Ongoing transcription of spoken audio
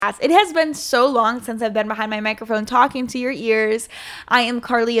It has been so long since I've been behind my microphone talking to your ears. I am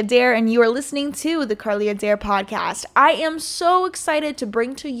Carly Adair, and you are listening to the Carly Adair podcast. I am so excited to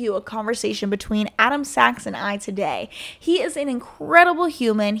bring to you a conversation between Adam Sachs and I today. He is an incredible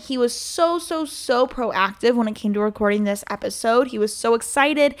human. He was so proactive when it came to recording this episode. He was so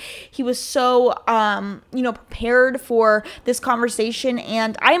excited. He was so, prepared for this conversation,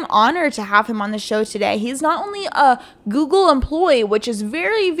 and I am honored to have him on the show today. He's not only a Google employee, which is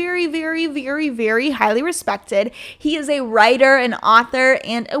very highly respected. He is a writer, an author,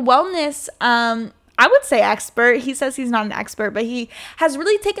 and a wellness, I would say expert. He says he's not an expert, but he has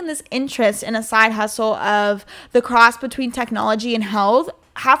really taken this interest in a side hustle of the cross between technology and health.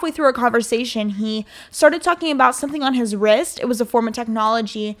 Halfway through our conversation, he started talking about something on his wrist. It was a form of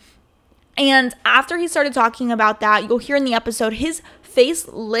technology. And after he started talking about that, you'll hear in the episode, his face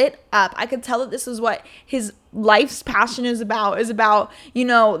lit up. I could tell that this is what his life's passion is about,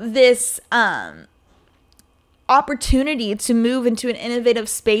 this opportunity to move into an innovative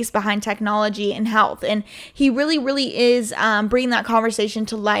space behind technology and health. And he really is bringing that conversation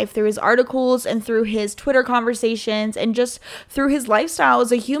to life through his articles and through his Twitter conversations and just through his lifestyle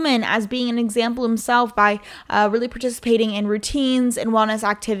as a human, as being an example himself by really participating in routines and wellness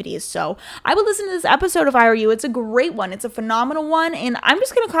activities. So I would listen to this episode if I were you. It's a great one. It's a phenomenal one. And I'm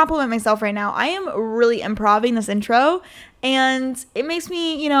just going to compliment myself right now. I am really improving this intro, and it makes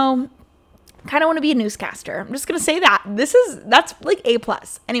me, kind of want to be a newscaster. I'm just going to say that's like A+.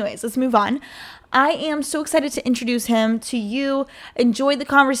 Anyways, let's move on. I am so excited to introduce him to you. Enjoy the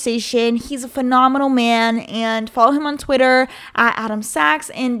conversation. He's a phenomenal man, and follow him on Twitter at Adam Sachs,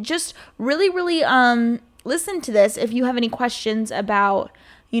 and just really listen to this if you have any questions about,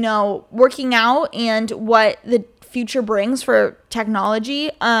 working out and what the future brings for technology.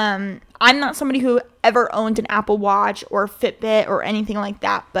 I'm not somebody who ever owned an Apple Watch or Fitbit or anything like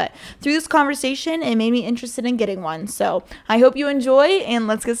that, but through this conversation, it made me interested in getting one. So I hope you enjoy, and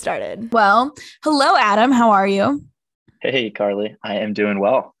let's get started. Well, hello, Adam. How are you? Hey, Carly. I am doing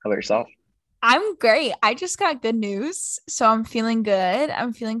well. How about yourself? I'm great. I just got good news, so I'm feeling good.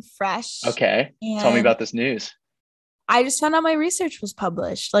 I'm feeling fresh. Okay. Tell me about this news. I just found out my research was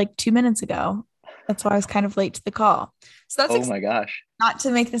published like 2 minutes ago. That's why I was kind of late to the call. So that's my gosh. Not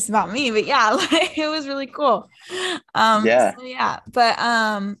to make this about me, but yeah, like, it was really cool. Yeah.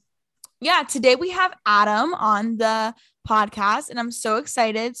 Today we have Adam on the podcast, and I'm so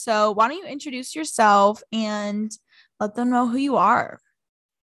excited. So why don't you introduce yourself and let them know who you are?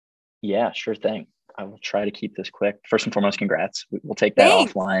 Yeah, sure thing. I will try to keep this quick. First and foremost, congrats. We'll take that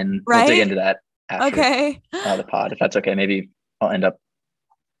offline. Right? We'll dig into that after the pod, if that's okay. Maybe I'll end up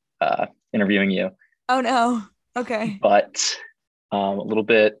interviewing you. Oh no. Okay. But a little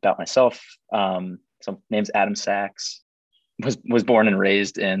bit about myself. So name's Adam Sachs. Was born and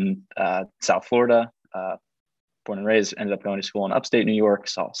raised in South Florida. Born and raised, ended up going to school in upstate New York.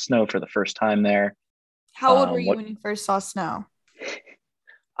 Saw snow for the first time there. How old were you when you first saw snow?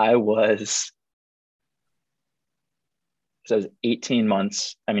 I was 18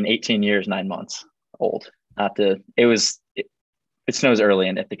 months. 18 years, 9 months old. It snows early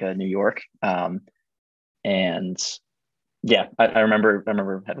in Ithaca, New York. And yeah, I remember I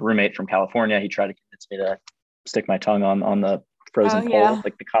had a roommate from California. He tried to convince me to stick my tongue on the frozen pole. Yeah.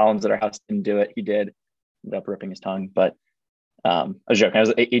 Like the columns at our house didn't do it. He did. Ended up ripping his tongue. But I was joking. I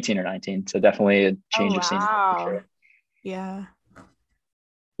was 18 or 19. So definitely a change of scenery for sure. Yeah.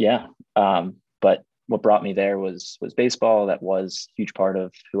 Yeah. But what brought me there was baseball. That was a huge part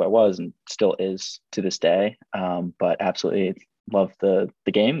of who I was and still is to this day. But absolutely love the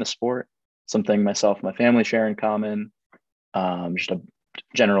game, the sport. Something myself and my family share in common. Just a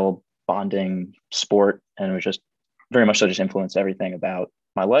general bonding sport, and it was just very much so just influenced everything about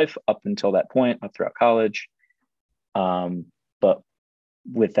my life up until that point, up throughout college. But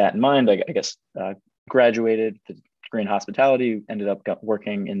with that in mind, I guess graduated the degree in hospitality, ended up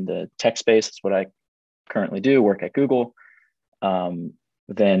working in the tech space. That's what I currently do, work at Google.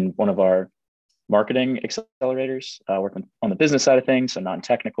 Then one of our marketing accelerators, working on the business side of things, so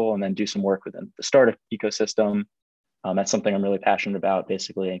non-technical, and then do some work within the startup ecosystem. That's something I'm really passionate about.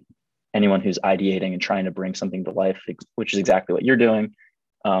 Basically, anyone who's ideating and trying to bring something to life, which is exactly what you're doing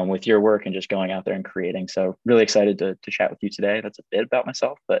with your work and just going out there and creating. So really excited to chat with you today. That's a bit about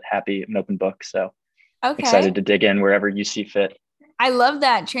myself, but happy, an open book. So excited to dig in wherever you see fit. I love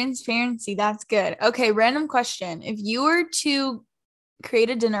that transparency. That's good. Okay. Random question. If you were to create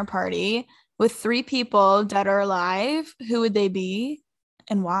a dinner party with 3 people, dead or alive, who would they be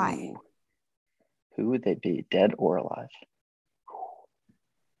and why? Ooh. Who would they be, dead or alive?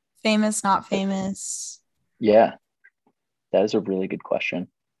 Famous, not famous? Yeah, that is a really good question.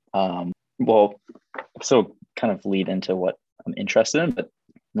 Well, so kind of lead into what I'm interested in, but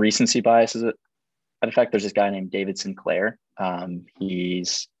recency bias is it. In fact, there's this guy named David Sinclair.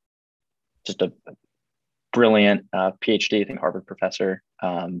 He's just a brilliant PhD, I think Harvard professor,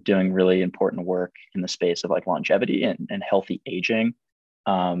 doing really important work in the space of like longevity and healthy aging,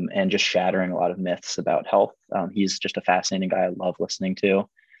 and just shattering a lot of myths about health. He's just a fascinating guy I love listening to.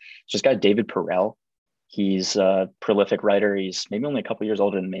 Just got David Perel. He's a prolific writer. He's maybe only a couple years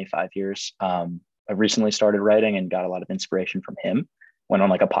older than me, 5 years. I recently started writing and got a lot of inspiration from him. Went on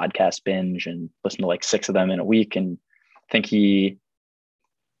like a podcast binge and listened to like 6 of them in a week. And I think he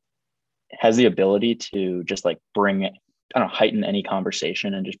has the ability to just like bring, I don't know, heighten any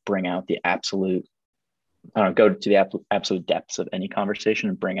conversation and just bring out the absolute, I don't know, go to the absolute depths of any conversation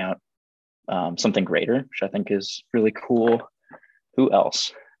and bring out something greater, which I think is really cool. Who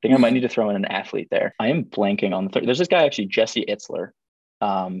else? I think I might need to throw in an athlete there. I am blanking on the third. There's this guy actually, Jesse Itzler.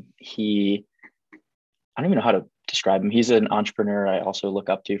 I don't even know how to describe him. He's an entrepreneur I also look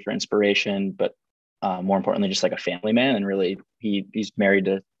up to for inspiration, but more importantly, just like a family man. And really, he's married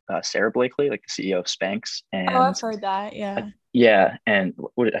to Sarah Blakely, like the CEO of Spanx. Oh, And I've heard that. Yeah. yeah, and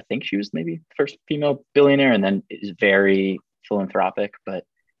what I think she was maybe the first female billionaire, and then is very philanthropic. But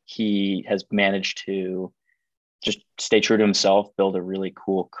he has managed to just stay true to himself, build a really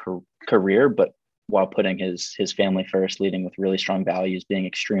cool career, but while putting his family first, leading with really strong values, being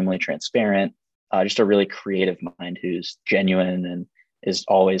extremely transparent, just a really creative mind who's genuine and is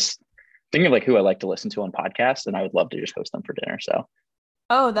always thinking of like who I like to listen to on podcasts, and I would love to just host them for dinner. So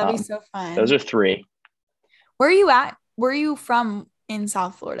Oh, that'd be so those fun. are 3. Where are you at? Where are you from in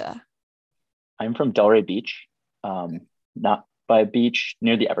South Florida? I'm from Delray Beach, not by a beach,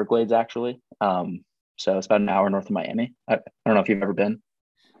 near the Everglades, actually. So it's about an hour north of Miami. I don't know if you've ever been.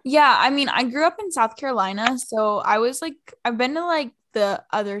 Yeah, I mean, I grew up in South Carolina, so I was like, I've been to like the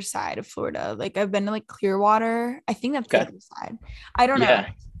other side of Florida. Like, I've been to like Clearwater. I think that's the Okay. other side. I don't know, Yeah,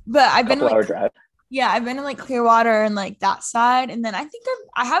 but I've been to couple like, hour drive. yeah, I've been to like Clearwater and like that side, and then I think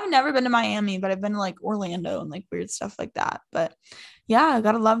I haven't never been to Miami, but I've been to like Orlando and like weird stuff like that. But yeah, I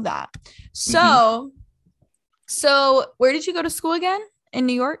gotta love that. Mm-hmm. So where did you go to school again? In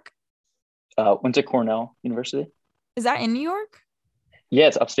New York? Went to Cornell University. Is that in New York? Yeah,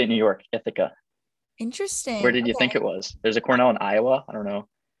 it's upstate New York, Ithaca. Where Interesting. did you think it Okay. was? There's a Cornell in Iowa. I don't know.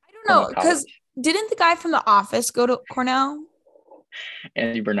 I don't Cornell know, because College. didn't the guy from The Office go to Cornell?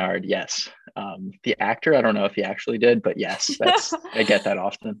 Andy Bernard, yes. The actor, I don't know if he actually did, but yes, I get that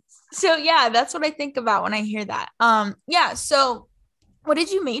often. So yeah, that's what I think about when I hear that. Yeah, so what did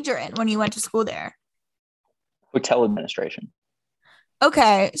you major in when you went to school there? Hotel administration.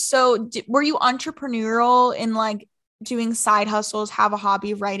 Okay, so were you entrepreneurial in like doing side hustles, have a hobby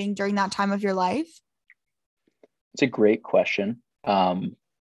of writing during that time of your life? It's a great question.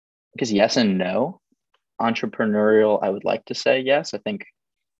 Because yes and no. Entrepreneurial, I would like to say yes. I think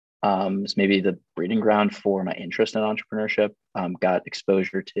is maybe the breeding ground for my interest in entrepreneurship. Got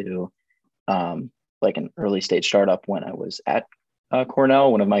exposure to like an early stage startup when I was at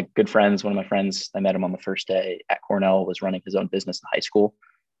Cornell. One of my good friends, one of my friends, I met him on the first day at Cornell, was running his own business in high school,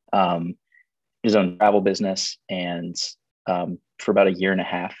 um, his own travel business. And for about a year and a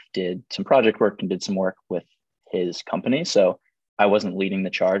half, did some project work and did some work with his company. So I wasn't leading the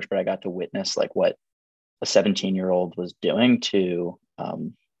charge, but I got to witness like what a 17-year-old was doing to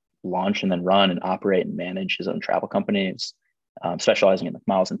launch and then run and operate and manage his own travel companies, specializing in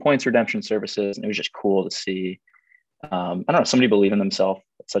miles and points redemption services. And it was just cool to see, I don't know, somebody believe in themselves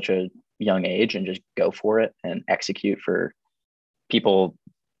at such a young age and just go for it and execute for people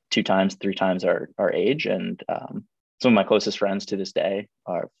 2 times, 3 times our age. And some of my closest friends to this day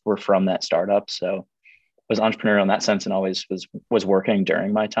were from that startup. So I was entrepreneurial in that sense and always was working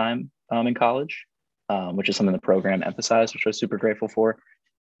during my time in college, which is something the program emphasized, which I was super grateful for.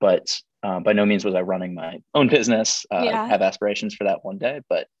 But by no means was I running my own business. Yeah. Have aspirations for that one day,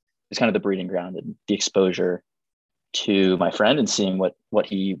 but it's kind of the breeding ground and the exposure to my friend and seeing what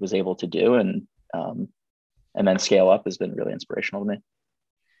he was able to do and then scale up has been really inspirational to me.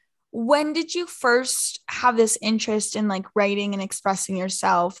 When did you first have this interest in like writing and expressing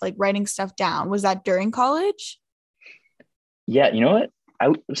yourself, like writing stuff down? Was that during college? Yeah, you know what?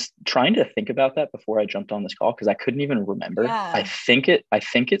 I was trying to think about that before I jumped on this call because I couldn't even remember. Yeah. I think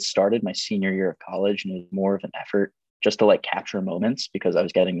it started my senior year of college and it was more of an effort just to like capture moments because I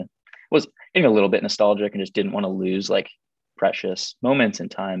was getting a little bit nostalgic and just didn't want to lose like precious moments in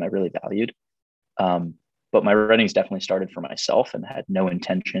time I really valued. But my writings definitely started for myself and had no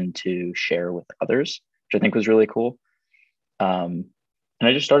intention to share with others, which I think was really cool. And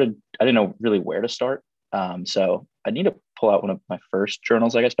I just started, I didn't know really where to start. So I need to pull out one of my first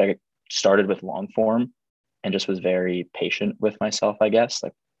journals, I guess, but I started with long form and just was very patient with myself, I guess.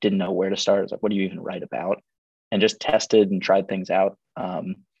 Like, didn't know where to start. I was like, what do you even write about? And just tested and tried things out. I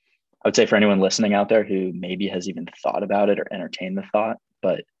would say for anyone listening out there who maybe has even thought about it or entertained the thought,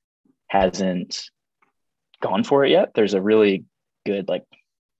 but hasn't gone for it yet, there's a really good like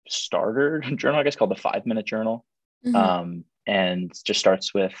starter journal, I guess, called the 5 Minute Journal. Mhm. And just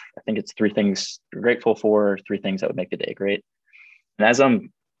starts with, I think it's 3 things you're grateful for, 3 things that would make the day great. And as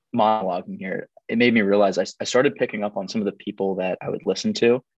I'm monologuing here, it made me realize I started picking up on some of the people that I would listen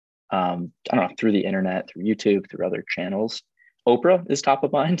to. I don't know, through the internet, through YouTube, through other channels. Oprah is top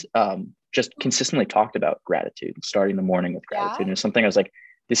of mind. Just consistently talked about gratitude, starting the morning with gratitude. Yeah. And it's something I was like,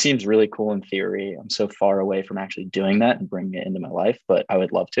 this seems really cool in theory. I'm so far away from actually doing that and bringing it into my life, but I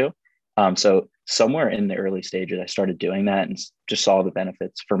would love to. So somewhere in the early stages, I started doing that and just saw the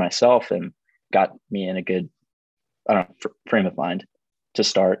benefits for myself and got me in a good, I don't know, frame of mind to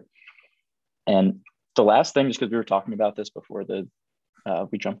start. And the last thing, just because we were talking about this before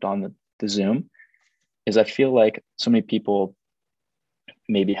we jumped on the Zoom, is I feel like so many people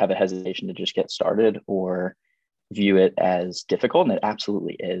maybe have a hesitation to just get started or view it as difficult, and it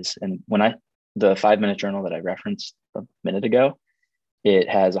absolutely is. And the 5 Minute Journal that I referenced a minute ago, it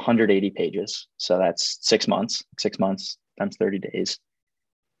has 180 pages. So that's 6 months, 6 months times 30 days.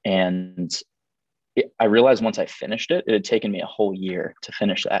 And I realized once I finished it, it had taken me a whole year to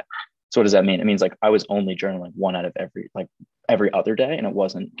finish that. So what does that mean? It means like I was only journaling one out of every other day, and it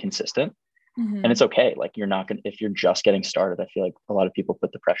wasn't consistent. And Mhm. it's okay. Like, you're not going to, if you're just getting started, I feel like a lot of people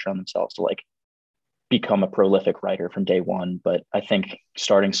put the pressure on themselves to like become a prolific writer from day one. But I think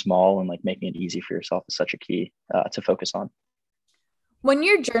starting small and like making it easy for yourself is such a key to focus on. When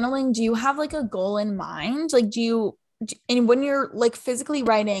you're journaling, do you have like a goal in mind? Like, and when you're like physically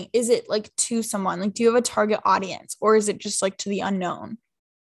writing, is it like to someone? Like, do you have a target audience or is it just like to the unknown?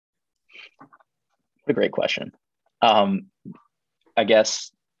 What a great question. Um, I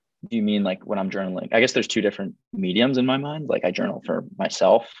guess, do you mean like when I'm journaling? I guess there's two different mediums in my mind. Like, I journal for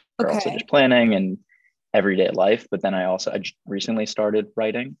myself, for also Okay. just planning and everyday life. But then I recently started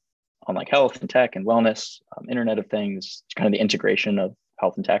writing on like health and tech and wellness, Internet of Things, kind of the integration of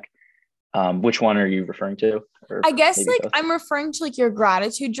health and tech. Which one are you referring to? Or I guess maybe like both? I'm referring to like your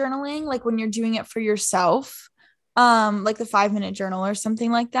gratitude journaling, like when you're doing it for yourself, like the 5 minute journal or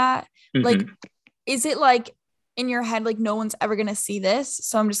something like that. Like, Mm-hmm. is it like in your head, like no one's ever gonna see this,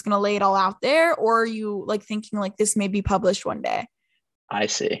 so I'm just gonna lay it all out there, or are you like thinking like this may be published one day? I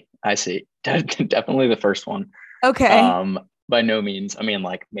see. I see. Definitely the first one. Okay. By no means. I mean,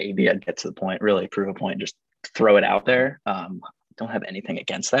 like, maybe I'd get to the point, really prove a point, just throw it out there. Don't have anything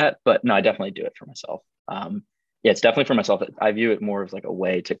against that, but no, I definitely do it for myself. Yeah, it's definitely for myself. I view it more as like a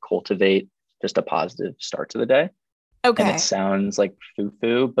way to cultivate just a positive start to the day. And it Okay. sounds like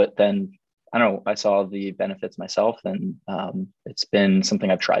foo-foo, but then I don't know, I saw the benefits myself, and it's been something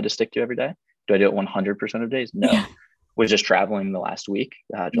I've tried to stick to every day. Do I do it 100% of days? Yeah. No. Was just traveling the last week,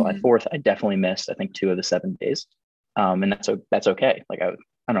 July Mhm. 4th. I definitely missed, I think, 2 of the 7 days. And that's okay. Like, I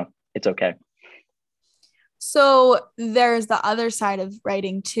don't know, it's okay. So there's the other side of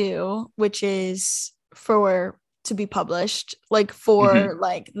writing too, which is for to be published, like Mm-hmm. for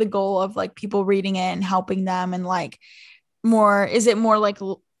like the goal of like people reading it and helping them and like more, is it more like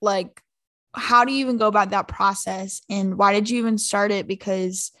how do you even go about that process and why did you even start it?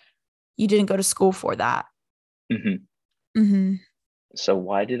 Because you didn't go to school for that. Mm-hmm. Mm-hmm. So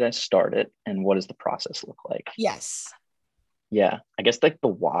why did I start it, and what does the process look like? Yes. Yeah, I guess like the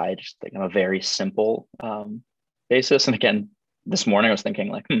why, just like on a very simple basis. And again, this morning I was thinking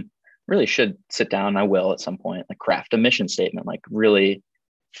like, really should sit down. I will at some point, like craft a mission statement, like really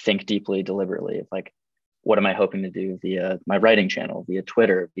think deeply, deliberately of like, what am I hoping to do via my writing channel, via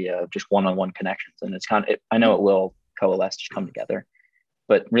Twitter, via just one-on-one connections. And it's kind of, I know it will coalesce, just come together,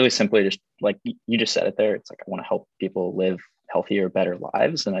 but really simply, just like you just said it there, it's like, I want to help people live healthier, better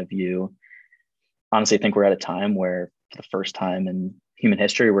lives. And I honestly think we're at a time where, for the first time in human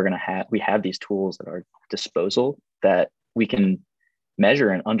history, we have these tools at our disposal that we can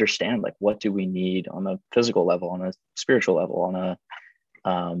measure and understand, like, what do we need on a physical level, on a spiritual level, on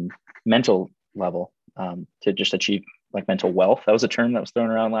a mental level, to just achieve like mental wealth. That was a term that was thrown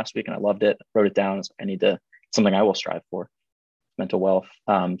around last week and I loved it. Wrote it down. I need to, something I will strive for, mental wealth.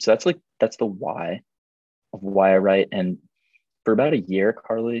 So that's the why of why I write. And for about a year,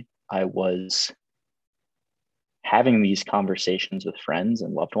 Carly, I was having these conversations with friends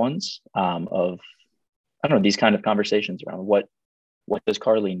and loved ones, of, I don't know, these kind of conversations around what does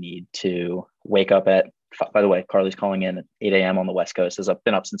Carly need to wake up at by the way, Carly's calling in at 8 a.m. on the West Coast. Has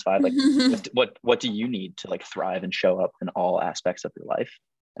been up since 5. Like, what do you need to like thrive and show up in all aspects of your life?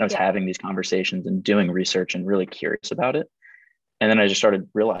 And I was Yeah. having these conversations and doing research and really curious about it. And then I just started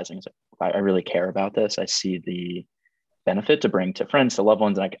realizing, it's like, I really care about this. I see the benefit to bring to friends, to loved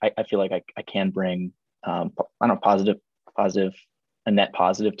ones. And I feel like I can bring, I don't know, positive, a net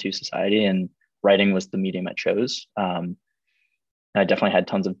positive to society. And writing was the medium I chose. And I definitely had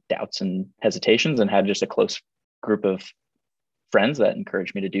tons of doubts and hesitations, and had just a close group of friends that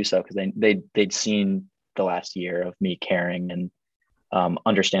encouraged me to do so, because they'd seen the last year of me caring and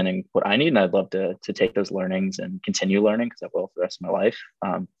understanding what I need. And I'd love to take those learnings and continue learning, because I will for the rest of my life,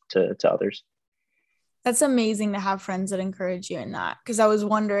 to others. That's amazing to have friends that encourage you in that. Because I was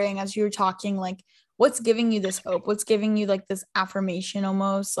wondering as you were talking, like, what's giving you this hope? What's giving you like this affirmation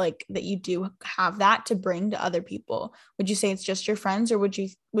almost like that you do have that to bring to other people? Would you say it's just your friends, or would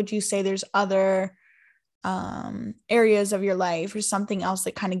you say there's other areas of your life or something else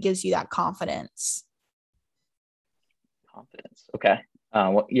that kind of gives you that confidence? Confidence. Okay.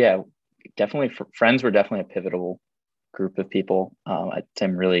 Well, yeah, definitely. Friends were definitely a pivotal group of people.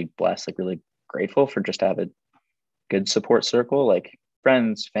 I'm really blessed, like really grateful for just to have a good support circle, like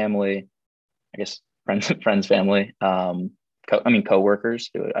friends, family, I guess friends, family. Coworkers,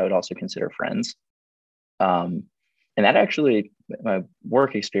 who I would also consider friends. Um, and that actually, my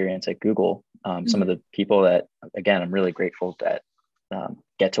work experience at Google, some of the people that, again, I'm really grateful that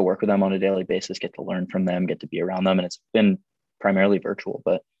get to work with them on a daily basis, get to learn from them, get to be around them. And it's been primarily virtual,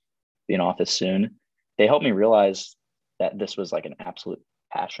 but be in office soon. They helped me realize that this was like an absolute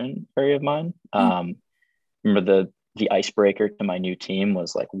passion area of mine. Remember the icebreaker to my new team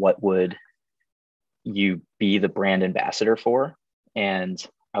was like, what would you be the brand ambassador for? And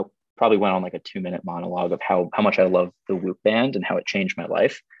I probably went on like a 2-minute monologue of how much I love the Whoop band and how it changed my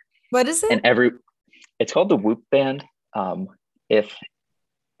life. What is it? And it's called the Whoop band. If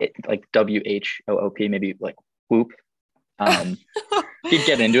it like WHOOP, maybe like Whoop. You'd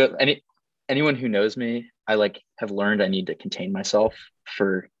get into it. Anyone who knows me, I like have learned I need to contain myself.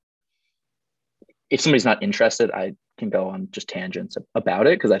 For if somebody's not interested, I can go on just tangents about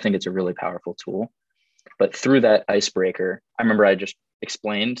it, because I think it's a really powerful tool. But through that icebreaker, I remember I just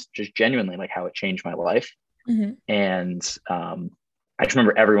explained just genuinely like how it changed my life. And I just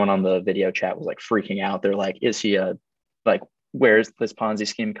remember everyone on the video chat was like freaking out. They're like, is he like, where's this Ponzi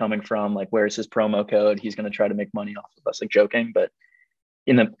scheme coming from? Like, where's his promo code? He's going to try to make money off of us, like joking. But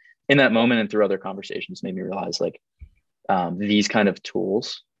in that moment and through other conversations, made me realize like these kind of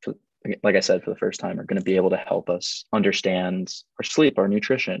tools, like I said, for the first time, are going to be able to help us understand our sleep, our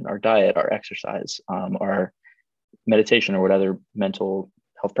nutrition, our diet, our exercise, our meditation, or what other mental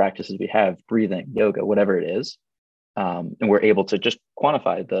health practices we have, breathing, yoga, whatever it is. And we're able to just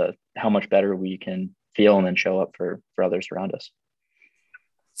quantify how much better we can feel and then show up for others around us.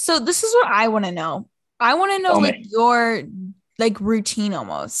 So this is what I want to know. I want to know Tell like me. your like routine,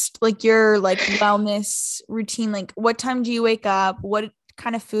 almost like your like wellness routine. Like, what time do you wake up? What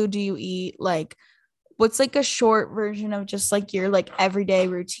kind of food do you eat? Like, what's like a short version of just like your like everyday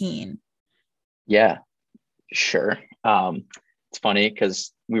routine? Yeah, sure. It's funny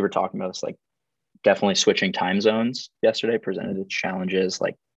because we were talking about this, like definitely switching time zones yesterday presented its challenges,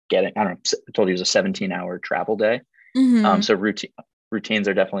 like getting, I don't know, I told you it was a 17-hour travel day. So routines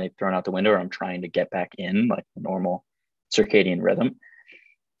are definitely thrown out the window, or I'm trying to get back in like normal circadian rhythm.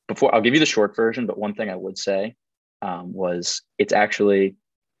 Before, I'll give you the short version, but one thing I would say was it's actually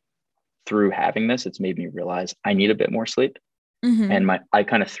through having this, it's made me realize I need a bit more sleep. And I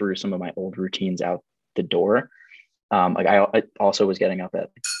kind of threw some of my old routines out the door. Like I also was getting up at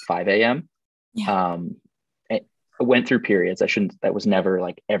 5 a.m. Yeah. I went through periods. That was never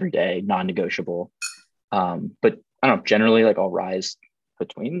like every day, non-negotiable. But I don't know, generally like I'll rise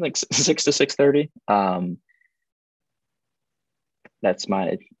between like 6 to 6:30. That's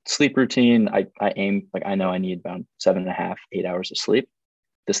my sleep routine. I aim, like, I know I need about 7.5, 8 hours of sleep.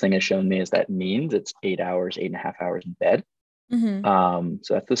 This thing has shown me is that means it's 8 hours, 8.5 hours in bed.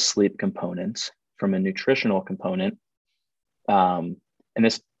 So that's the sleep component. From a nutritional component, and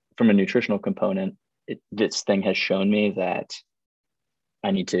this from a nutritional component, this thing has shown me that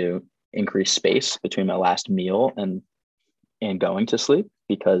I need to increase space between my last meal and going to sleep,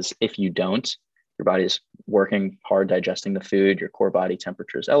 because if you don't, your body is working hard digesting the food, your core body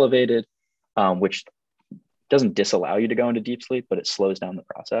temperature is elevated, which doesn't disallow you to go into deep sleep, but it slows down the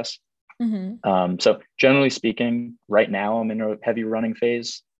process. So generally speaking, right now I'm in a heavy running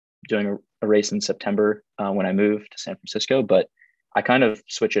phase, doing a race in September when I move to San Francisco, but I kind of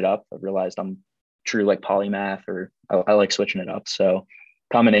switch it up. I realized I'm true like polymath, or I like switching it up. So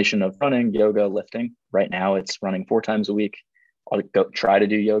combination of running, yoga, lifting. Right now it's running 4 times a week. I'll go try to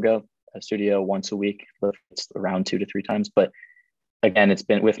do yoga a studio once a week. It's around 2 to 3 times. But again, it's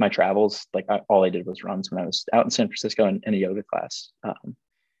been with my travels. Like all I did was runs when I was out in San Francisco and a yoga class.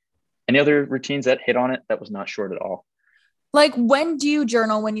 Any other routines that hit on it that was not short at all? Like, when do you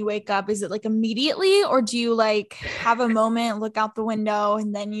journal when you wake up? Is it like immediately, or do you like have a moment, look out the window,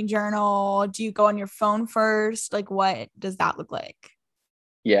 and then you journal? Do you go on your phone first? Like, what does that look like?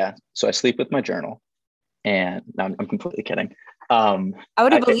 Yeah. So I sleep with my journal, and no, I'm completely kidding. I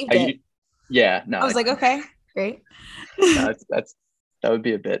would have believed it. Yeah, no, I was like, okay, great. no, that's that would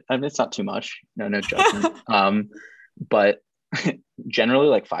be a bit. I mean, it's not too much. No judgment. But generally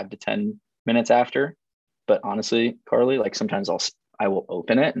like 5 to 10 minutes after. But honestly, Carly, like sometimes I will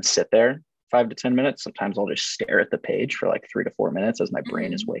open it and sit there 5 to 10 minutes. Sometimes I'll just stare at the page for like 3 to 4 minutes as my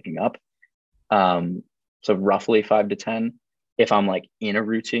brain is Mhm. waking up. So roughly 5 to 10. If I'm like in a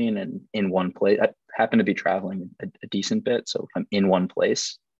routine and in one place, I happen to be traveling a decent bit. So if I'm in one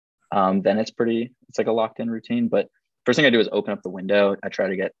place, then it's like a locked in routine. But first thing I do is open up the window. I try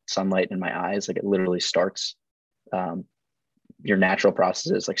to get sunlight in my eyes. Like it literally starts um, your natural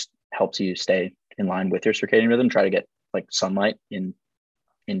processes, like helps you stay in line with your circadian rhythm. Try to get like sunlight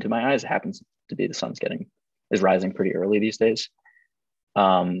into my eyes. It happens to be the sun's is rising pretty early these days.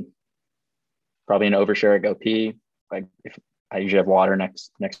 Um, Probably an overshare. I go pee. Like if I usually have water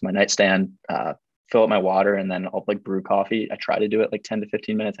next to my nightstand, fill up my water, and then I'll like brew coffee. I try to do it like 10 to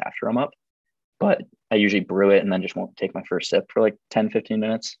 15 minutes after I'm up, but I usually brew it and then just won't take my first sip for like 10, 15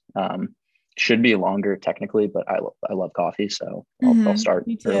 minutes. Should be longer technically, but I love coffee. So I'll start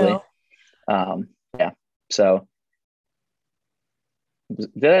Me too. early. Yeah. So did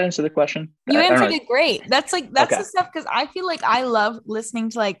that answer the question? You I don't answered know. it great. That's Okay. the stuff, because I feel like I love listening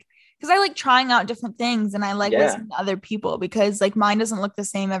to like, because I like trying out different things, and I like Yeah. listening to other people, because like mine doesn't look the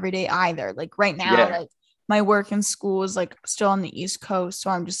same every day either. Like right now, Yeah. like my work and school is like still on the East Coast, so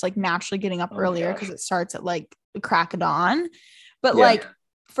I'm just like naturally getting up Oh my earlier gosh. because it starts at like the crack of dawn. But Yeah. like,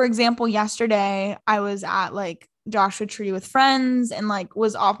 for example, yesterday I was at like Joshua Tree with friends, and like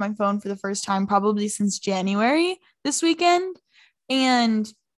was off my phone for the first time probably since January this weekend. And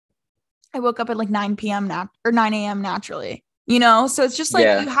I woke up at like 9 p.m. or 9 a.m. naturally, you know? So it's just like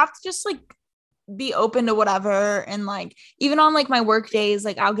Yeah. you have to just like be open to whatever. And like even on like my work days,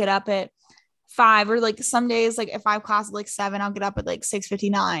 like I'll get up at 5, or like some days, like if I have class at like 7, I'll get up at like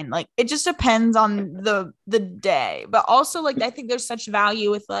 6:59. Like it just depends on the day. But also like I think there's such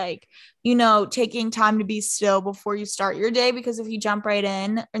value with like, taking time to be still before you start your day, because if you jump right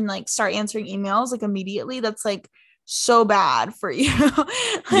in and like start answering emails like immediately, that's like so bad for you.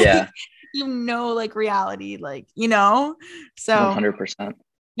 Like Yeah. like reality, like, so 100%.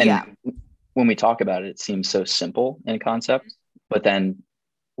 yeah. And when we talk about it, it seems so simple in concept, but then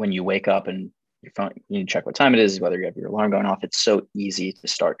when you wake up and your phone, you check what time it is, whether you have your alarm going off, it's so easy to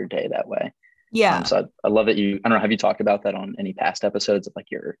start your day that way. Yeah. So I love that I don't know, have you talked about that on any past episodes of like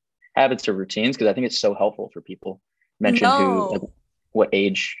your habits or routines? Because I think it's so helpful for people. Mention like No. what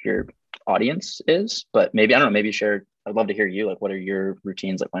age your audience is, but maybe, I don't know, maybe share, I'd love to hear you, like, what are your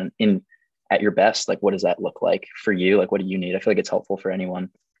routines? Like when at your best, like, what does that look like for you? Like, what do you need? I feel like it's helpful for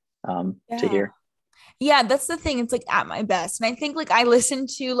anyone to Yeah. hear. Yeah, that's the thing. It's like at my best. And I think like I listen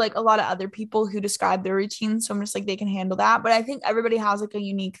to like a lot of other people who describe their routine. So I'm just like, they can handle that. But I think everybody has like a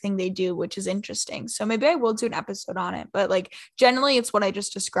unique thing they do, which is interesting. So maybe I will do an episode on it. But like generally it's what I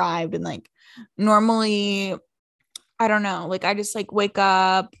just described. And like normally, I don't know, like I just like wake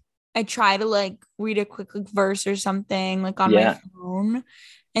up. I try to like read a quick like verse or something like on my Yeah. phone.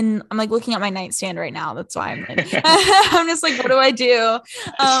 And I'm like looking at my nightstand right now. That's why I'm like, I'm just like, what do I do?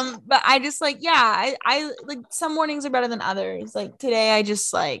 But I just like, yeah, I like some mornings are better than others. Like today, I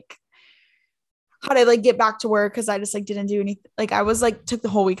just like, how did I like get back to work? Cause I just like didn't do anything. Like I was like, took the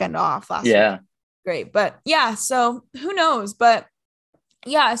whole weekend off last week. Yeah. Great. But yeah, so who knows? But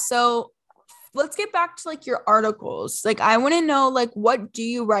yeah, so let's get back to like your articles. Like I want to know like what do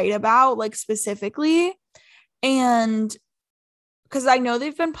you write about like specifically? And because I know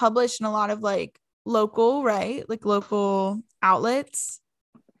they've been published in a lot of like local, right? Like local outlets.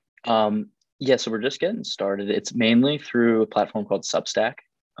 Um, yeah, so we're just getting started. It's mainly through a platform called Substack,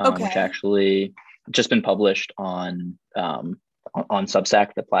 which Okay. actually just been published on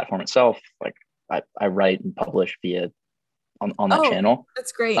Substack, the platform itself. Like I write and publish via on that Oh, channel.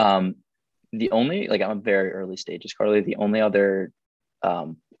 that's great. Um, the only, like, I'm very early stages, Carly. The only other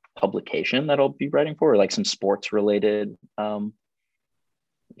um, publication that I'll be writing for are like some sports related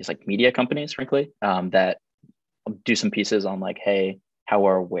it's like media companies, frankly, that do some pieces on like, hey,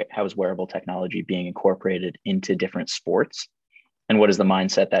 how is wearable technology being incorporated into different sports? and what is the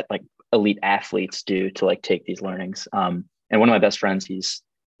mindset that like elite athletes do to like take these learnings. And one of my best friends,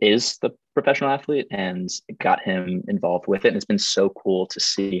 is the professional athlete and got him involved with it. And it's been so cool to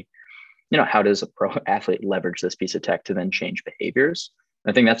see, how does a pro athlete leverage this piece of tech to then change behaviors?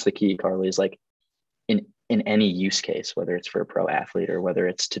 I think that's the key, Carly, is like in any use case, whether it's for a pro athlete or whether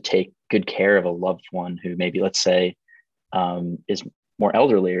it's to take good care of a loved one who maybe, let's say, is more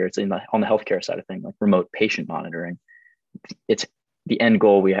elderly, or it's on the healthcare side of things, like remote patient monitoring. It's the end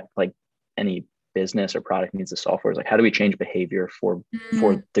goal. We have, like any business or product needs a software, is like, how do we change behavior for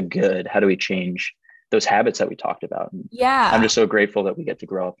the good? How do we change those habits that we talked about? And I'm Yeah. just so grateful that we get to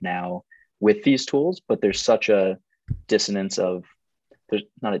grow up now with these tools, but there's such a dissonance of, there's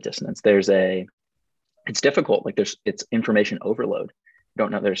not a dissonance. It's difficult. Like it's information overload. You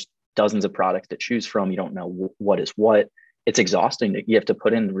don't know, there's dozens of products to choose from. You don't know what is what. It's exhausting. You have to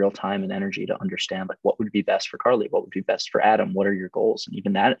put in real time and energy to understand like what would be best for Carly, what would be best for Adam, what are your goals, and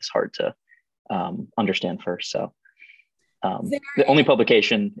even that is hard to understand first. So the only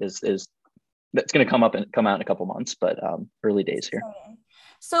publication is that's going to come out in a couple months, but early days here.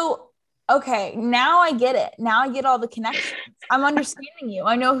 So okay, now I get it. Now I get all the connections. I'm understanding you.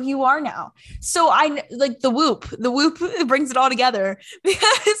 I know who you are now. So I like the whoop it brings it all together,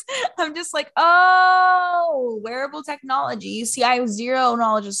 because I'm just like, oh, wearable technology. You see, I have zero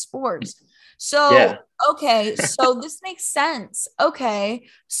knowledge of sports. So, Yeah. okay. So this makes sense. Okay.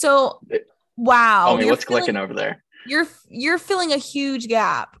 So, wow. Tell me what's clicking over there. You're filling a huge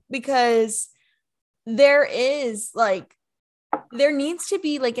gap, because there needs to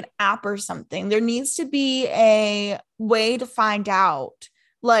be like an app or something. There needs to be a way to find out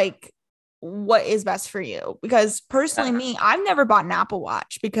like what is best for you. Because personally, me, I've never bought an Apple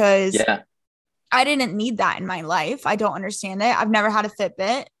Watch because I didn't need that in my life. I don't understand it. I've never had a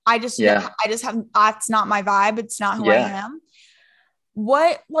Fitbit. I just have, it's not my vibe. It's not who I am.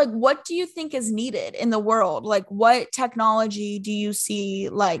 What do you think is needed in the world? Like, what technology do you see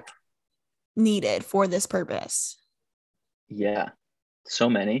like needed for this purpose? Yeah, so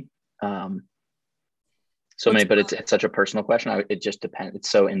many, but it's such a personal question. It just depends. It's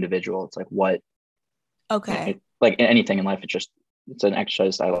so individual. It's like what, okay. Like anything in life, it's an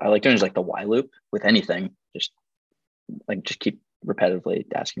exercise I like doing, is like the why loop with anything. Just keep repetitively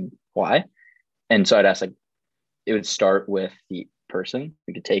asking why. And so I'd ask, like, it would start with the person.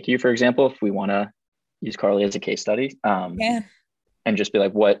 We could take you, for example, if we want to use Carly as a case study, and just be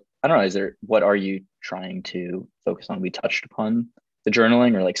like, I don't know, what are you trying to focus on? We touched upon the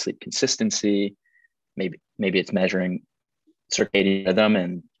journaling or like sleep consistency. Maybe it's measuring circadian rhythm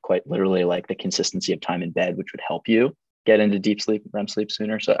and quite literally like the consistency of time in bed, which would help you get into deep sleep, REM sleep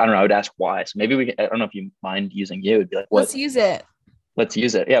sooner. So I don't know, I would ask why. So maybe I don't know if you mind using you. It'd be like, let's use it. Let's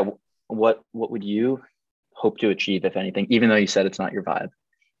use it. Yeah. What would you hope to achieve, if anything, even though you said it's not your vibe?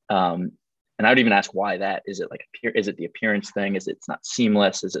 And I would even ask why that. Is it like, is it the appearance thing? Is it's not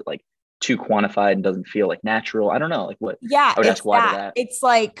seamless? Is it like too quantified and doesn't feel like natural? I don't know. Like what? Yeah. I would ask why to that. It's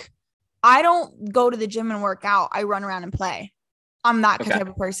like, I don't go to the gym and work out. I run around and play. I'm that type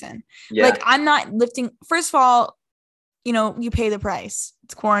of person. Yeah. Like I'm not lifting. First of all, you pay the price.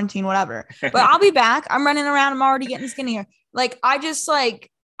 It's quarantine, whatever. But I'll be back. I'm running around. I'm already getting skinnier. Like I just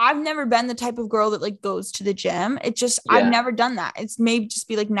like, I've never been the type of girl that like goes to the gym. It just, I've never done that. It's maybe just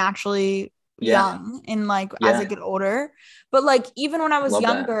be like naturally young and like as I get older. But like, even when I was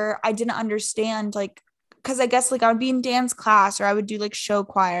younger, I didn't understand like, cause I guess like I would be in dance class or I would do like show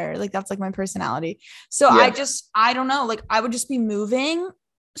choir. Like that's like my personality. So I don't know. Like I would just be moving.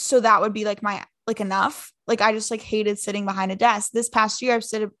 So that would be like my, like enough. Like I just like hated sitting behind a desk. This past year I've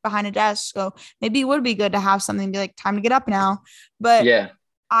sit behind a desk. So maybe it would be good to have something to be like, time to get up now. But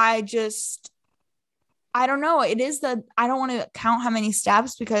I don't know. I don't want to count how many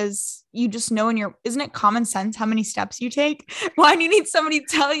steps, because you just know isn't it common sense how many steps you take? Why do you need somebody to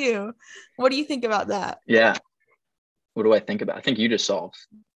tell you? What do you think about that? Yeah. What do I think about? I think you just solved.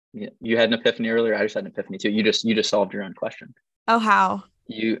 You had an epiphany earlier. I just had an epiphany too. You just solved your own question. Oh, how?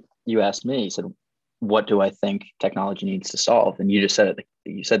 You asked me, you said, what do I think technology needs to solve? And you just said it.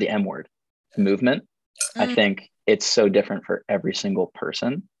 You said the M word, movement. I think it's so different for every single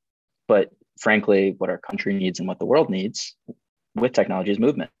person, but frankly, what our country needs and what the world needs with technology is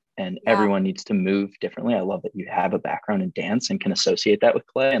movement, and everyone needs to move differently. I love that you have a background in dance and can associate that with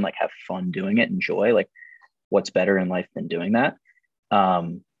play and like have fun doing it, enjoy. Like what's better in life than doing that?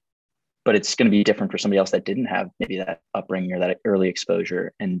 But it's going to be different for somebody else that didn't have maybe that upbringing or that early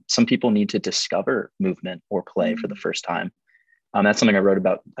exposure. And some people need to discover movement or play for the first time. That's something I wrote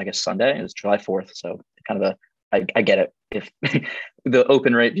about, I guess, Sunday. It was July 4th. So kind of I get it. If the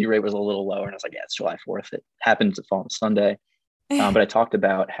open rate view rate was a little lower, and I was like, yeah, it's July 4th. It happens to fall on a Sunday. But I talked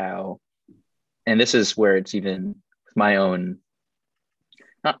about how, and this is where it's even my own,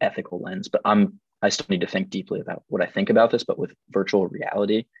 not ethical lens, but I still need to think deeply about what I think about this, but with virtual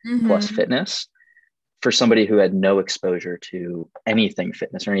reality plus Mm-hmm. fitness, for somebody who had no exposure to anything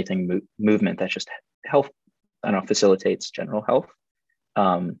fitness or anything movement that's just health, I don't know, facilitates general health.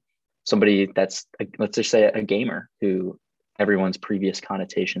 Um, Somebody that's, let's just say a gamer who everyone's previous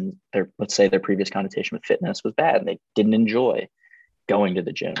connotation, let's say their previous connotation with fitness was bad and they didn't enjoy going to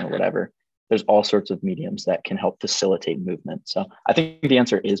the gym or whatever. There's all sorts of mediums that can help facilitate movement. So I think the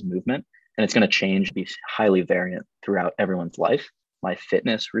answer is movement, and it's going to change, be highly variant throughout everyone's life. My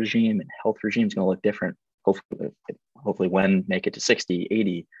fitness regime and health regime is going to look different. Hopefully when make it to 60,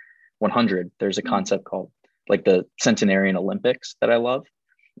 80, 100, there's a concept called like the centenarian Olympics that I love.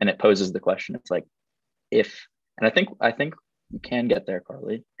 And it poses the question. It's like, if, and I think you can get there,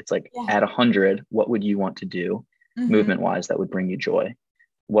 Carly. It's like Yeah. at 100, what would you want to do Mm-hmm. movement wise that would bring you joy?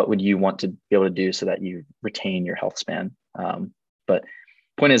 What would you want to be able to do so that you retain your health span? But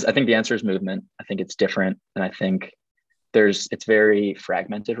point is, I think the answer is movement. I think it's different. And I think it's very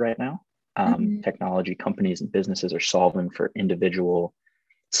fragmented right now. Mm-hmm. Technology companies and businesses are solving for individual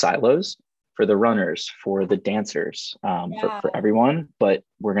silos, for the runners, for the dancers, Yeah. for everyone. But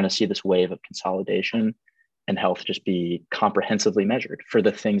we're going to see this wave of consolidation and health just be comprehensively measured for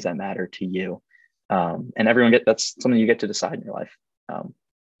the things that matter to you. And that's something you get to decide in your life. Um,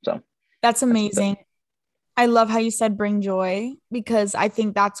 so That's that's that. amazing. I love how you said bring joy because I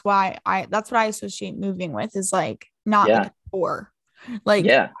think that's what I associate moving with is like not like Yeah. a chore. Like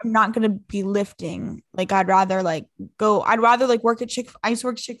Yeah. I'm not gonna be lifting. Like I'd rather like work at I used to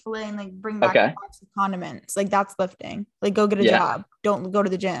work at Chick-fil-A and like bring back a Okay. box of condiments. Like that's lifting. Like go get a Yeah. job. Don't go to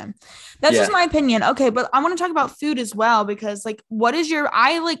the gym. That's just Yeah. my opinion. Okay, but I want to talk about food as well because like what is your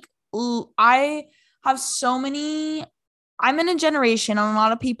I have so many I'm in a generation and a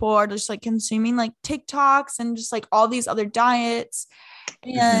lot of people are just like consuming like TikToks and just like all these other diets.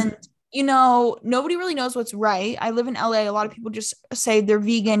 Hmm. And, nobody really knows what's right. I live in LA. A lot of people just say they're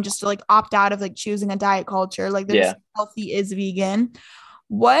vegan just to like opt out of like choosing a diet culture. Like they're just Yeah. healthy is vegan.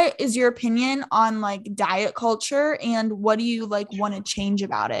 What is your opinion on like diet culture and what do you like want to change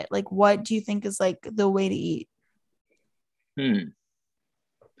about it? Like, what do you think is like the way to eat? Hmm.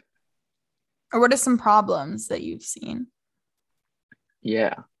 Or what are some problems that you've seen?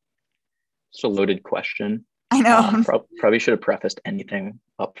 Yeah. It's a loaded question. I know. Probably should have prefaced anything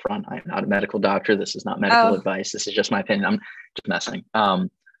up front. I'm not a medical doctor. This is not medical Oh, advice. This is just my opinion. I'm just messing. I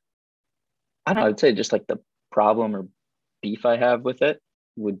don't know. I'd say just like the problem or beef I have with it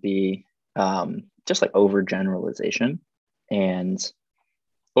would be just like overgeneralization and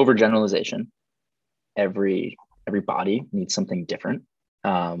overgeneralization. Every body needs something different,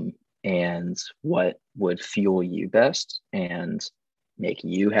 and what would fuel you best and make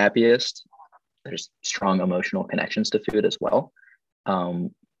you happiest. There's strong emotional connections to food as well,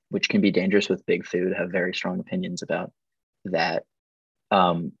 which can be dangerous with big food. Have very strong opinions about that.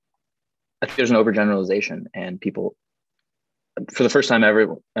 Um, I think there's an overgeneralization, and people, for the first time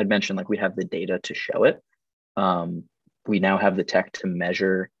ever, I'd mentioned like we have the data to show it. Um, we now have the tech to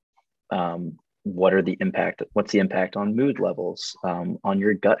measure what's the impact on mood levels, on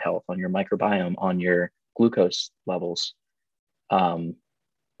your gut health, on your microbiome, on your glucose levels, um,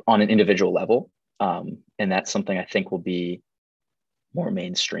 on an individual level. And that's something I think will be more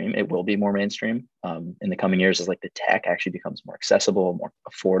mainstream. It will be more mainstream in the coming years as like the tech actually becomes more accessible, more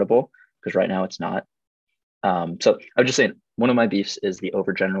affordable, because right now it's not. So I would just say one of my beefs is the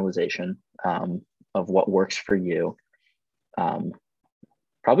overgeneralization of what works for you. Um,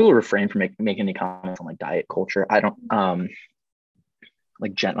 Probably will refrain from making any comments on like diet culture. I don't I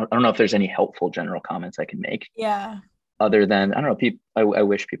don't know if there's any helpful general comments I can make yeah. other than, I don't know, people. I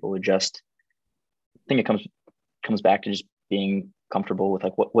wish people would just think it comes back to just being comfortable with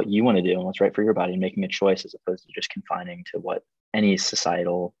like what you want to do and what's right for your body and making a choice as opposed to just confining to what any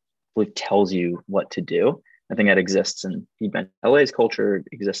societal belief tells you what to do. I think that exists in even LA's culture,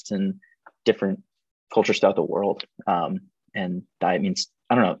 exists in different cultures throughout the world. And diet means,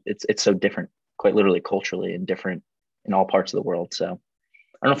 I don't know, it's so different, quite literally culturally and different in all parts of the world. So I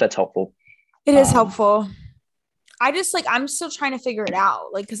don't know if that's helpful. It is Um, helpful. I just like I'm still trying to figure it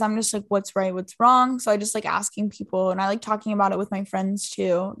out. Like, cause I'm just like, what's right, what's wrong. So I just like asking people and I like talking about it with my friends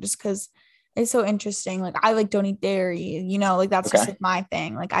too, just because it's so interesting. Like I like don't eat dairy, like that's just okay. like my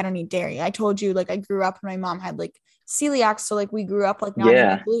thing. Like I don't eat dairy. I told you, like I grew up and my mom had like celiac. So like we grew up like not eating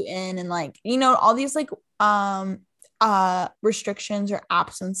Yeah. gluten and like, all these like restrictions or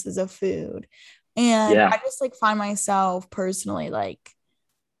absences of food. And Yeah. I just like find myself personally like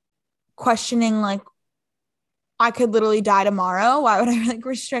questioning like I could literally die tomorrow. Why would I like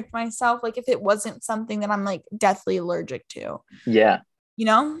restrict myself? Like if it wasn't something that I'm like deathly allergic to, Yeah. you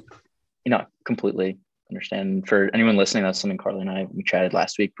know? Completely understand. For anyone listening, that's something Carly and we chatted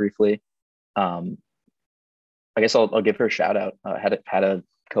last week briefly. Um, I guess I'll give her a shout out. Had a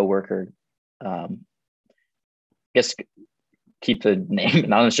coworker, I guess keep the name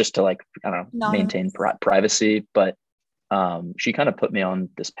anonymous just to like, I don't know, maintain Anonymous. privacy, but she kind of put me on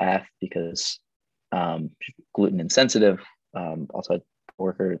this path because she's gluten insensitive. Also had a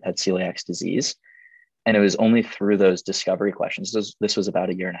coworker had celiac disease. And it was only through those discovery questions. This was about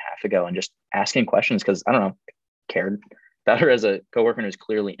a year and a half ago, and just asking questions because I don't know, cared about her as a coworker, who's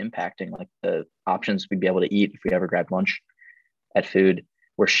clearly impacting like the options we'd be able to eat if we ever grabbed lunch at food,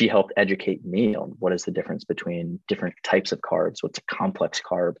 where she helped educate me on what is the difference between different types of carbs, what's a complex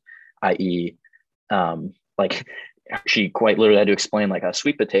carb, i.e., like she quite literally had to explain like a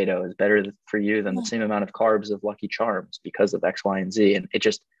sweet potato is better for you than the same amount of carbs of Lucky Charms because of X, Y, and Z. And it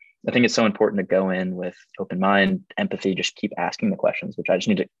just, I think it's so important to go in with open mind, empathy, just keep asking the questions, which I just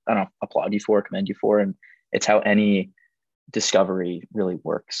need to, I don't know, applaud you for, commend you for. And it's how any discovery really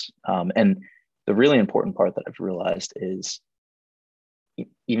works. And the really important part that I've realized is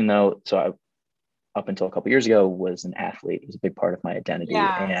even though, so I, up until a couple of years ago, was an athlete, it was a big part of my identity.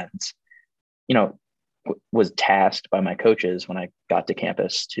 Yeah. And, you know, was tasked by my coaches when I got to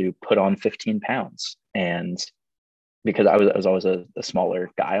campus to put on 15 pounds. And because I was always a smaller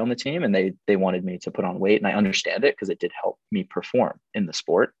guy on the team, and they wanted me to put on weight, and I understand it because it did help me perform in the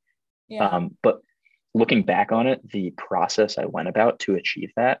sport. Yeah. But looking back on it, the process I went about to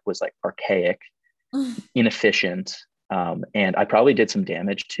achieve that was like archaic, inefficient, and I probably did some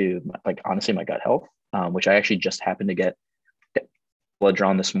damage to like honestly my gut health, which I actually just happened to get blood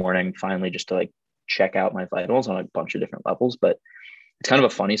drawn this morning finally just to like check out my vitals on a bunch of different levels. But it's kind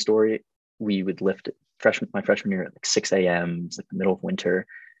of a funny story. We would lift my freshman year at like 6 a.m. It's like the middle of winter.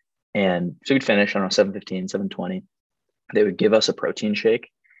 And so we'd finish, I don't know, 7:15, 7:20. They would give us a protein shake.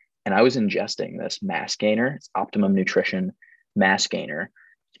 And I was ingesting this mass gainer. It's Optimum Nutrition mass gainer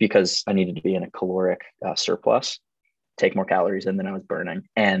because I needed to be in a caloric surplus, take more calories in than I was burning.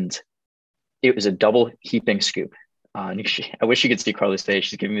 And it was a double heaping scoop. I wish you could see Carly's face.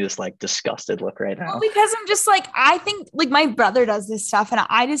 She's giving me this like disgusted look right Well, now. because I'm just like, I think like my brother does this stuff and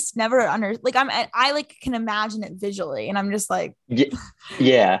I just never like I like can imagine it visually and I'm just like, Yeah,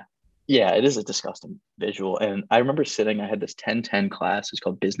 yeah, yeah. It is a disgusting visual. And I remember I had this 10-10 class. It's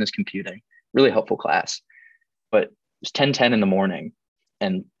called business computing, really helpful class. But it was 10-10 in the morning,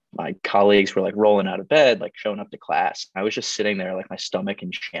 and my colleagues were like rolling out of bed, like showing up to class. I was just sitting there, like my stomach in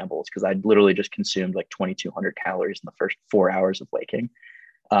shambles because I'd literally just consumed like 2,200 calories in the first 4 hours of waking.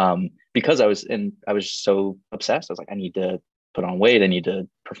 Because I was so obsessed. I was like, I need to put on weight. I need to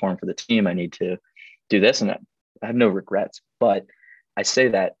perform for the team. I need to do this. And I have no regrets. But I say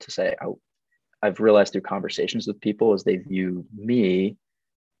that to say I've realized through conversations with people as they view me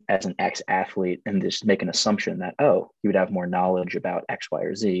as an ex-athlete and just make an assumption that, oh, you would have more knowledge about X, Y,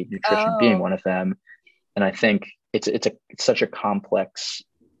 or Z, nutrition being oh, one of them. And I think it's such a complex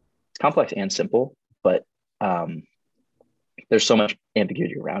and simple, but there's so much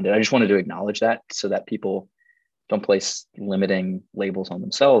ambiguity around it. I just wanted to acknowledge that so that people don't place limiting labels on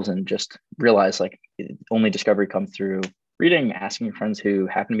themselves and just realize like only discovery comes through reading, asking your friends who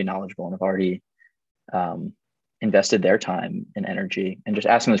happen to be knowledgeable and have already invested their time and energy, and just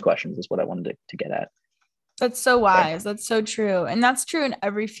asking those questions is what I wanted to get at. that's so So wise. That's so true. And that's true in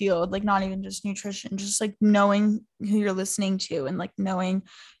every field, like not even just nutrition, just like knowing who you're listening to and like knowing,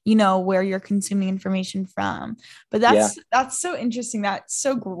 where you're consuming information from. But yeah, that's so interesting. That's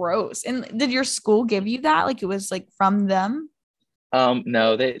so gross. And did your school give you that? Like it was like from them?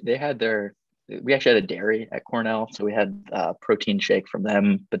 no, they had we actually had a dairy at Cornell, so we had a protein shake from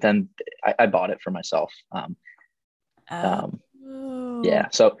them, but then I bought it for myself. Um, Oh, yeah,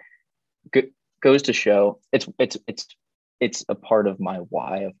 so goes to show it's a part of my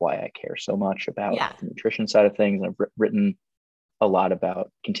why I care so much about yeah. the nutrition side of things. And I've written a lot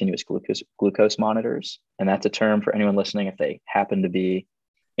about continuous glucose monitors, and that's a term for anyone listening. If they happen to be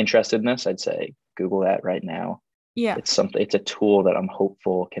interested in this, I'd say Google that right now. Yeah. It's a tool that I'm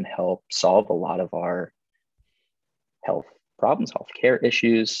hopeful can help solve a lot of our health problems, healthcare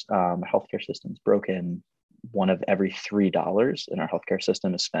issues. Healthcare system's broken. One of every $3 in our healthcare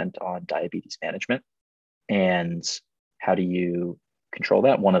system is spent on diabetes management. And how do you control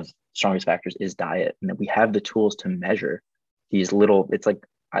that? One of the strongest factors is diet. And we have the tools to measure these little, it's like,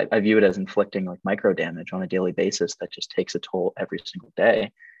 I view it as inflicting like micro damage on a daily basis that just takes a toll every single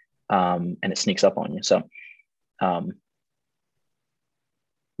day. And it sneaks up on you. So,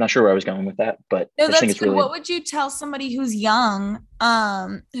 Not sure where I was going with that, but No, I just think that's it's good. really, What would you tell somebody who's young,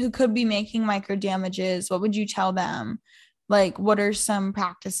 who could be making micro damages? What would you tell them? Like, what are some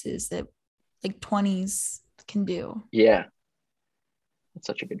practices that like 20s can do? yeah, that's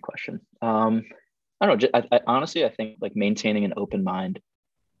such a good question. I don't know. I honestly, I think like maintaining an open mind,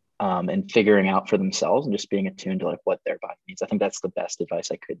 and figuring out for themselves and just being attuned to like what their body needs. I think that's the best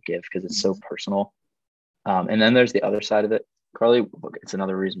advice I could give because it's so personal. And then there's the other side of it. Carly, look, it's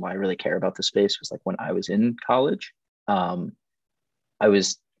another reason why I really care about the space was like when I was in college, um, I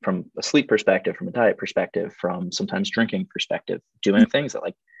was from a sleep perspective, from a diet perspective, from sometimes drinking perspective, doing things that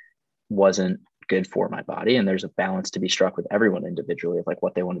like wasn't good for my body. And there's a balance to be struck with everyone individually of like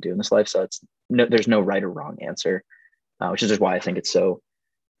what they want to do in this life. So it's no, there's no right or wrong answer, which is just why I think it's so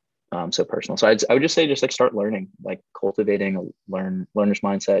personal. So I would just say, just like start learning, like cultivating a learner's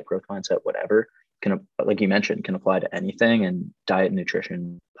mindset, growth mindset, whatever can, like you mentioned, can apply to anything, and diet and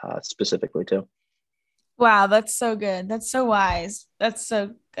nutrition specifically too. Wow, that's so good. That's so wise. That's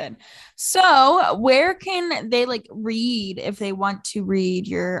so good. So, where can they like read if they want to read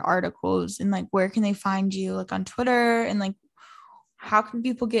your articles, and like where can they find you like on Twitter, and like how can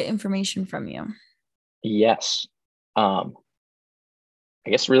people get information from you? Yes. Um, I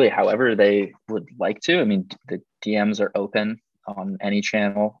guess really however they would like to. I mean, the DMs are open on any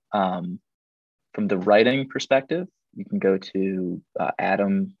channel. From the writing perspective, you can go to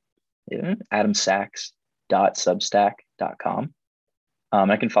adamsachs.substack.com.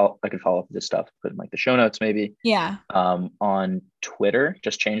 I can follow up with this stuff, put in like the show notes maybe. Yeah. On Twitter,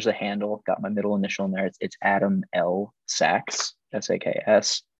 just change the handle, got my middle initial in there. It's Adam L. Sachs,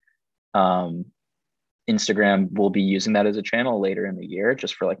 Saks. Um, Instagram will be using that as a channel later in the year,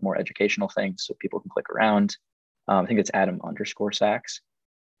 just for like more educational things, so people can click around. I think it's Adam_Sachs,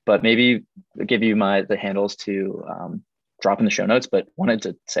 but maybe give you the handles to drop in the show notes. But wanted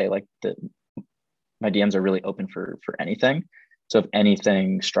to say like my DMs are really open for anything. So if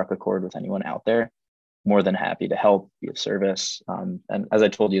anything struck a chord with anyone out there, more than happy to help, be of service. And as I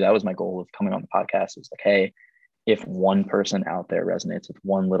told you, that was my goal of coming on the podcast. Is like, hey, if one person out there resonates with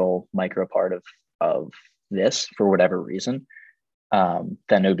one little micro part of this for whatever reason, then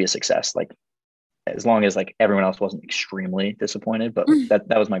it would be a success. Like as long as like everyone else wasn't extremely disappointed, but like,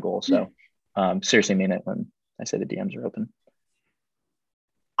 that was my goal. So seriously mean it when I say the DMs are open.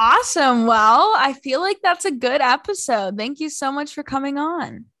 Awesome. Well, I feel like that's a good episode. Thank you so much for coming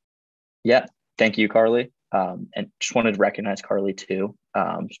on. Yeah. Thank you, Carly. And just wanted to recognize Carly too.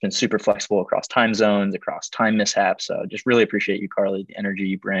 She's been super flexible across time zones, across time mishaps. So just really appreciate you, Carly, the energy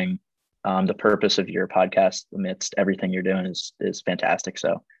you bring. The purpose of your podcast amidst everything you're doing is fantastic.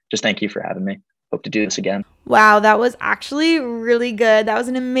 So just thank you for having me. Hope to do this again. Wow, that was actually really good. That was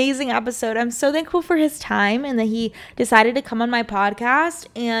an amazing episode. I'm so thankful for his time and that he decided to come on my podcast,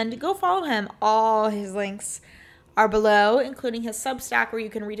 and go follow him. All his links are below, including his Substack where you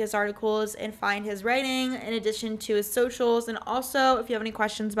can read his articles and find his writing, in addition to his socials. And also, if you have any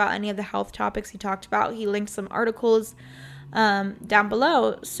questions about any of the health topics he talked about, he linked some articles down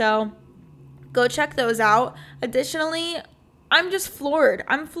below. So go check those out. Additionally, I'm just floored.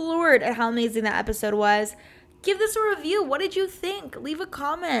 I'm floored at how amazing that episode was. Give this a review. What did you think? Leave a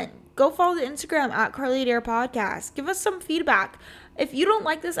comment. Go follow the Instagram at Carly Adair Podcast. Give us some feedback. If you don't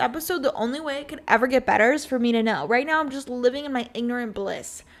like this episode, the only way it could ever get better is for me to know. Right now, I'm just living in my ignorant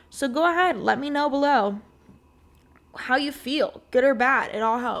bliss. So go ahead. Let me know below how you feel. Good or bad. It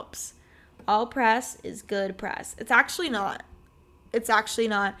all helps. All press is good press. It's actually not. It's actually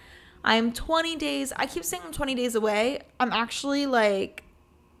not. I'm 20 days. I keep saying I'm 20 days away. I'm actually like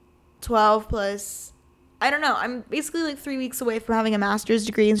 12 plus. I don't know. I'm basically like 3 weeks away from having a master's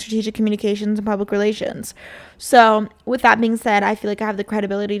degree in strategic communications and public relations. So, with that being said, I feel like I have the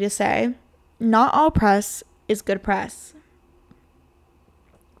credibility to say not all press is good press.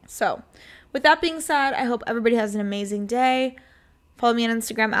 So, with that being said, I hope everybody has an amazing day. Follow me on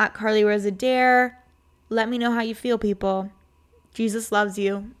Instagram at Carly Rose Adair. Let me know how you feel, people. Jesus loves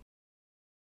you.